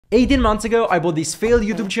18 months ago, I bought this failed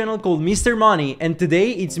YouTube channel called Mr. Money, and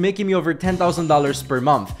today it's making me over $10,000 per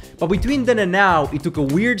month. But between then and now, it took a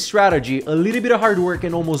weird strategy, a little bit of hard work,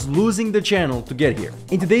 and almost losing the channel to get here.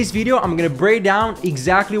 In today's video, I'm gonna break down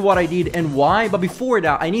exactly what I did and why, but before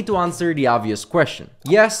that, I need to answer the obvious question.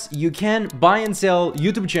 Yes, you can buy and sell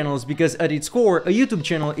YouTube channels because at its core, a YouTube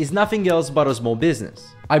channel is nothing else but a small business.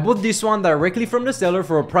 I bought this one directly from the seller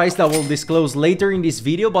for a price that I will disclose later in this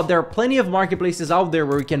video, but there are plenty of marketplaces out there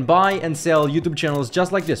where you can buy and sell YouTube channels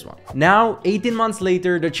just like this one. Now, 18 months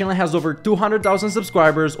later, the channel has over 200,000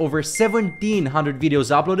 subscribers, over 1,700 videos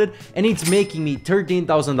uploaded, and it's making me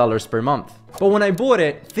 $13,000 per month. But when I bought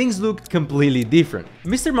it, things looked completely different.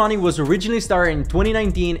 Mr. Money was originally started in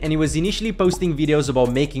 2019 and he was initially posting videos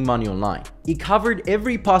about making money online. He covered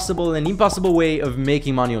every possible and impossible way of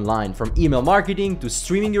making money online, from email marketing to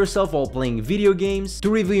streaming yourself while playing video games to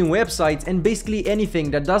reviewing websites and basically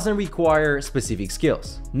anything that doesn't require specific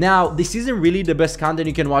skills. Now, this isn't really the best content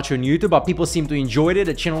you can watch on YouTube, but people seem to enjoy it,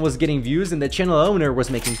 the channel was getting views and the channel owner was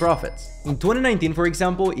making profits. In 2019, for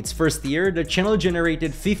example, its first year, the channel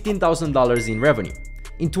generated $15,000 in revenue.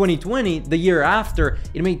 In 2020, the year after,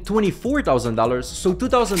 it made $24,000, so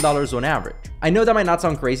 $2,000 on average. I know that might not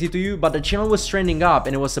sound crazy to you, but the channel was trending up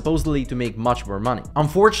and it was supposedly to make much more money.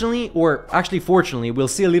 Unfortunately, or actually fortunately, we'll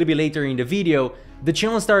see a little bit later in the video, the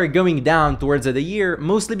channel started going down towards the year,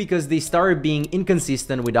 mostly because they started being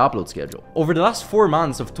inconsistent with the upload schedule. Over the last 4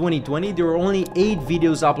 months of 2020, there were only 8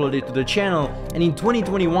 videos uploaded to the channel, and in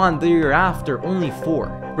 2021, the year after, only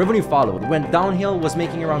 4. Revenue followed, went downhill, was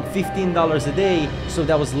making around $15 a day, so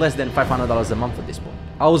that was less than $500 a month at this point.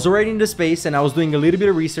 I was already in the space and I was doing a little bit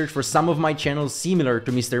of research for some of my channels similar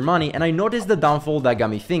to Mr. Money, and I noticed the downfall that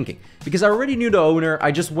got me thinking. Because I already knew the owner,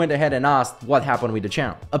 I just went ahead and asked what happened with the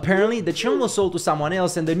channel. Apparently, the channel was sold to someone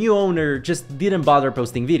else and the new owner just didn't bother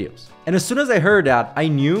posting videos. And as soon as I heard that, I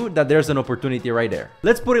knew that there's an opportunity right there.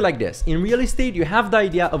 Let's put it like this. In real estate, you have the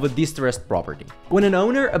idea of a distressed property. When an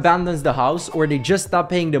owner abandons the house or they just stop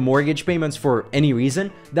paying the mortgage payments for any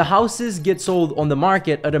reason, the houses get sold on the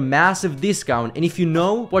market at a massive discount, and if you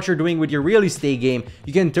know what you're doing with your real estate game,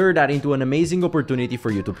 you can turn that into an amazing opportunity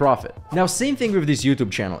for you to profit. Now, same thing with this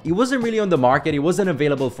YouTube channel. It wasn't really on the market, it wasn't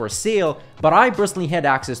available for sale, but I personally had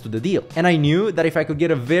access to the deal. And I knew that if I could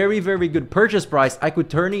get a very good purchase price, I could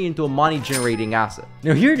turn it into a money generating asset.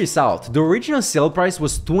 Now hear this out. The original sale price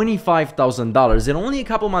was $25,000, and only a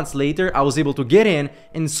couple months later, I was able to get in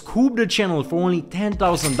and scoop the channel for only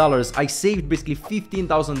 $10,000. I saved basically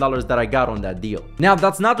 $15,000 that I got on that deal. Now,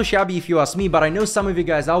 that's not too shabby if you ask me, but I know some of you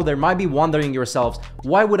guys out there might be wondering yourselves,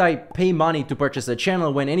 why would I pay money to purchase a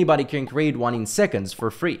channel when anybody can create one in seconds for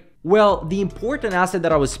free? Well, the important asset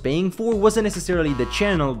that I was paying for wasn't necessarily the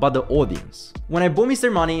channel, but the audience. When I bought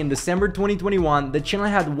Mr. Money in December 2021, the channel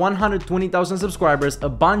had 120,000 subscribers, a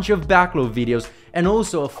bunch of backlog videos, and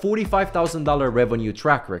also a $45,000 revenue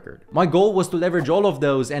track record. My goal was to leverage all of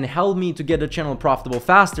those and help me to get the channel profitable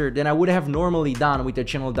faster than I would have normally done with a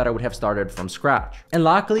channel that I would have started from scratch. And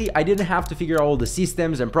luckily, I didn't have to figure out all the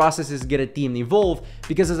systems and processes, get a team involved,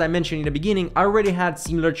 because as I mentioned in the beginning, I already had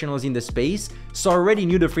similar channels in the space, so I already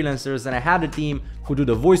knew the freelancers and I had a team who do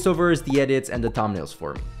the voiceovers, the edits, and the thumbnails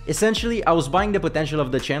for me. Essentially, I was buying the potential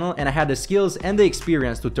of the channel and I had the skills and the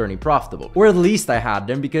experience to turn it profitable. Or at least I had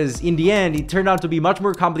them, because in the end, it turned out to be much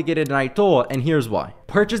more complicated than I thought, and here's why.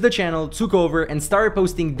 Purchased the channel, took over, and started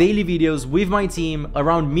posting daily videos with my team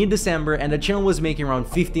around mid-December, and the channel was making around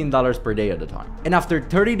 $15 per day at the time. And after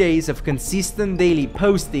 30 days of consistent daily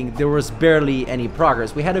posting, there was barely any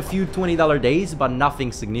progress. We had a few $20 days, but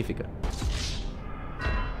nothing significant.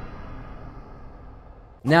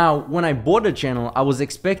 Now, when I bought the channel, I was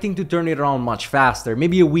expecting to turn it around much faster,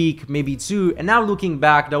 maybe a week, maybe 2, and now looking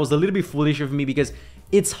back, that was a little bit foolish of me, because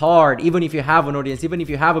it's hard, even if you have an audience, even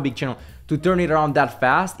if you have a big channel, to turn it around that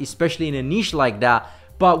fast, especially in a niche like that.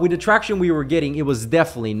 But with the traction we were getting, it was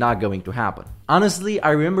definitely not going to happen. Honestly,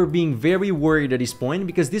 I remember being very worried at this point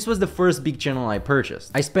because this was the first big channel I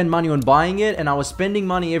purchased. I spent money on buying it and I was spending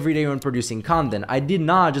money every day on producing content. I did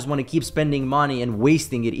not just want to keep spending money and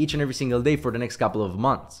wasting it each and every single day for the next couple of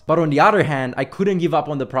months. But on the other hand, I couldn't give up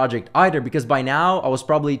on the project either, because by now I was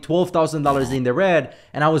probably $12,000 in the red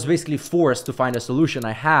and I was basically forced to find a solution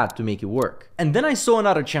I had to make it work. And then I saw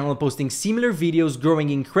another channel posting similar videos,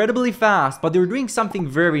 growing incredibly fast, but they were doing something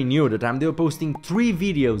very new at the time. They were posting 3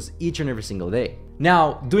 videos each and every single day.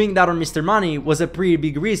 Now, doing that on Mr. Money was a pretty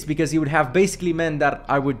big risk because it would have basically meant that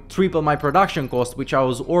I would triple my production cost, which I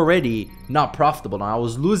was already not profitable. Now, I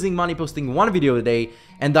was losing money posting 1 video a day,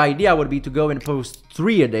 and the idea would be to go and post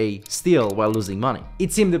 3 a day still while losing money.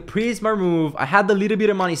 It seemed a pretty smart move. I had a little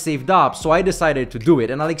bit of money saved up, so I decided to do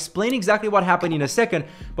it, and I'll explain exactly what happened in a second.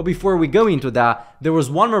 But before we go into that, there was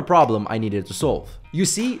one more problem I needed to solve. You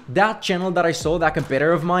see, that channel that I saw, that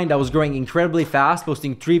competitor of mine that was growing incredibly fast,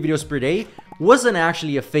 posting 3 videos per day, wasn't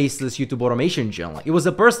actually a faceless YouTube automation channel. It was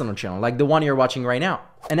a personal channel, like the one you're watching right now.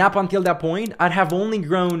 And up until that point, I'd have only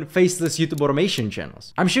grown faceless YouTube automation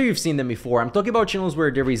channels. I'm sure you've seen them before. I'm talking about channels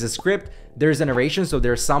where there is a script, there's a narration, so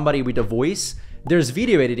there's somebody with a voice, there's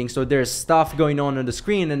video editing, so there's stuff going on the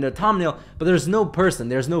screen and the thumbnail, but there's no person,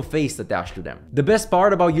 there's no face attached to them. The best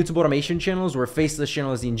part about YouTube automation channels or faceless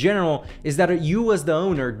channels in general is that you as the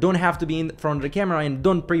owner don't have to be in front of the camera and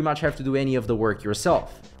don't pretty much have to do any of the work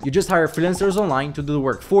yourself. You just hire freelancers online to do the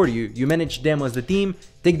work for you, you manage them as the team,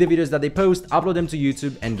 take the videos that they post, upload them to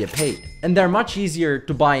YouTube and get paid. And they're much easier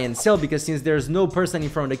to buy and sell because since there's no person in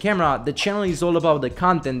front of the camera, the channel is all about the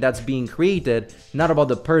content that's being created, not about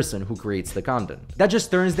the person who creates the content. That just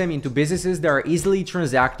turns them into businesses that are easily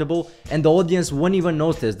transactable and the audience won't even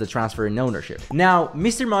notice the transfer in ownership. Now,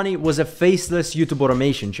 Mr. Money was a faceless YouTube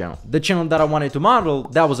automation channel. The channel that I wanted to model,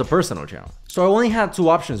 that was a personal channel. So I only had 2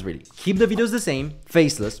 options really. Keep the videos the same,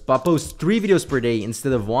 faceless, but post 3 videos per day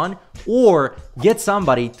instead of 1, or get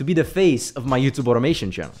somebody to be the face of my YouTube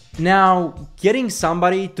automation channel. Now, getting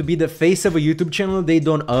somebody to be the face of a YouTube channel they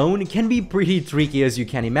don't own can be pretty tricky as you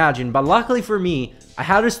can imagine, but luckily for me, I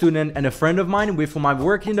had a student and a friend of mine with whom I've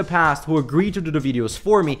worked in the past who agreed to do the videos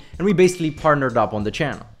for me, and we basically partnered up on the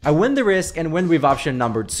channel. I went the risk and went with option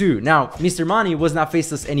number 2. Now, Mr. Money was not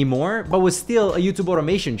faceless anymore, but was still a YouTube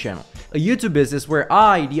automation channel, a YouTube business where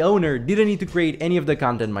I, the owner, didn't need to create any of the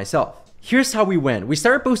content myself. Here's how we went. We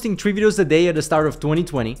started posting 3 videos a day at the start of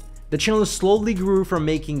 2020. The channel slowly grew from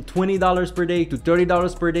making $20 per day to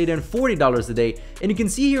 $30 per day, then $40 a day. And you can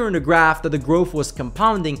see here on the graph that the growth was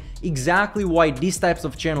compounding, exactly why these types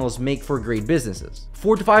of channels make for great businesses.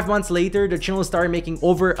 4 to 5 months later, the channel started making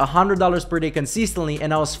over $100 per day consistently,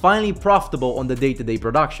 and I was finally profitable on the day-to-day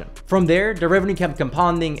production. From there, the revenue kept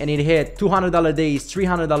compounding and it hit $200 days,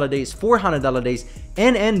 $300 days, $400 days,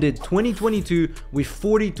 and ended 2022 with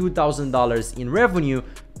 $42,000 in revenue,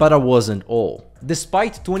 but that wasn't all.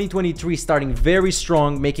 Despite 2023 starting very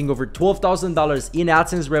strong, making over $12,000 in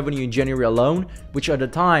AdSense revenue in January alone, which at the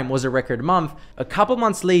time was a record month, a couple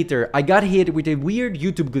months later, I got hit with a weird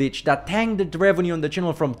YouTube glitch that tanked the revenue on the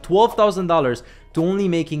channel from $12,000 to only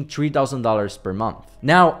making $3,000 per month.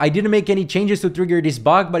 Now, I didn't make any changes to trigger this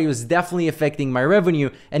bug, but it was definitely affecting my revenue,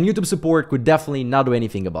 and YouTube support could definitely not do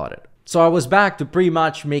anything about it. So I was back to pretty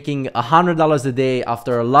much making $100 a day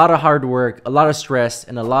after a lot of hard work, a lot of stress,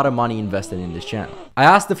 and a lot of money invested in this channel. I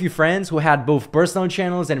asked a few friends who had both personal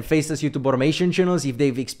channels and faceless YouTube automation channels if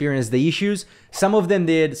they've experienced the issues. Some of them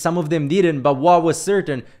did, some of them didn't, but what was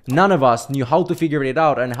certain, none of us knew how to figure it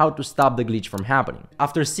out and how to stop the glitch from happening.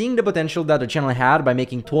 After seeing the potential that the channel had by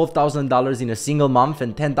making $12,000 in a single month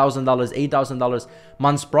and $10,000, $8,000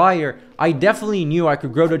 months prior, I definitely knew I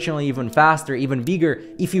could grow the channel even faster, even bigger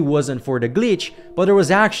if it wasn't for the glitch, but there was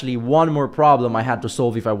actually one more problem I had to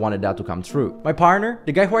solve if I wanted that to come true. My partner,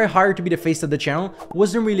 the guy who I hired to be the face of the channel,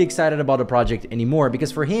 wasn't really excited about the project anymore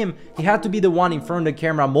because for him, he had to be the one in front of the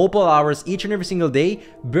camera multiple hours each and every single day,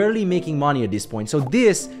 barely making money at this point. So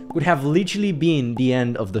this could have literally been the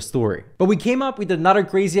end of the story. But we came up with another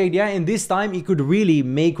crazy idea, and this time it could really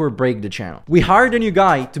make or break the channel. We hired a new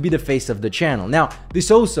guy to be the face of the channel. Now,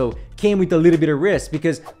 this also came with a little bit of risk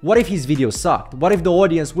because what if his videos sucked? What if the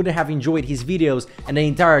audience wouldn't have enjoyed his videos and the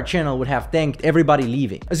entire channel would have thanked everybody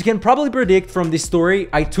leaving? As you can probably predict from this story,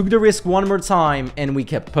 I took the risk one more time and we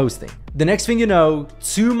kept posting. The next thing you know,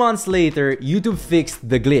 2 months later, YouTube fixed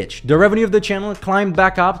the glitch. The revenue of the channel climbed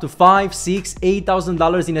back up to $5,000, $6,000,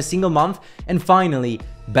 $8,000 in a single month, and finally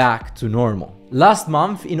back to normal. Last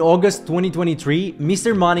month, in August 2023,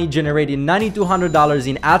 Mr. Money generated $9,200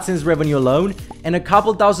 in AdSense revenue alone and a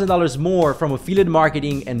couple $1,000s more from affiliate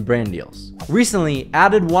marketing and brand deals. Recently,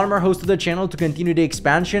 added one more host to the channel to continue the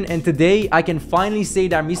expansion, and today I can finally say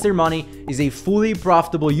that Mr. Money is a fully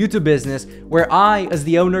profitable YouTube business where I, as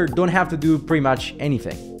the owner, don't have to do pretty much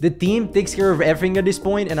anything. The team takes care of everything at this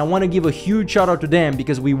point, and I want to give a huge shout out to them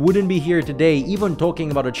because we wouldn't be here today even talking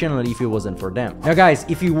about a channel if it wasn't for them. Now guys,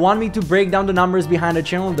 if you want me to break down the numbers behind the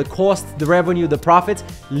channel, the cost, the revenue, the profits,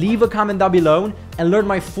 leave a comment down below and learn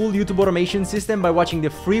my full YouTube automation system by watching the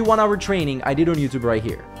free 1-hour training I did on YouTube right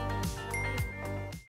here.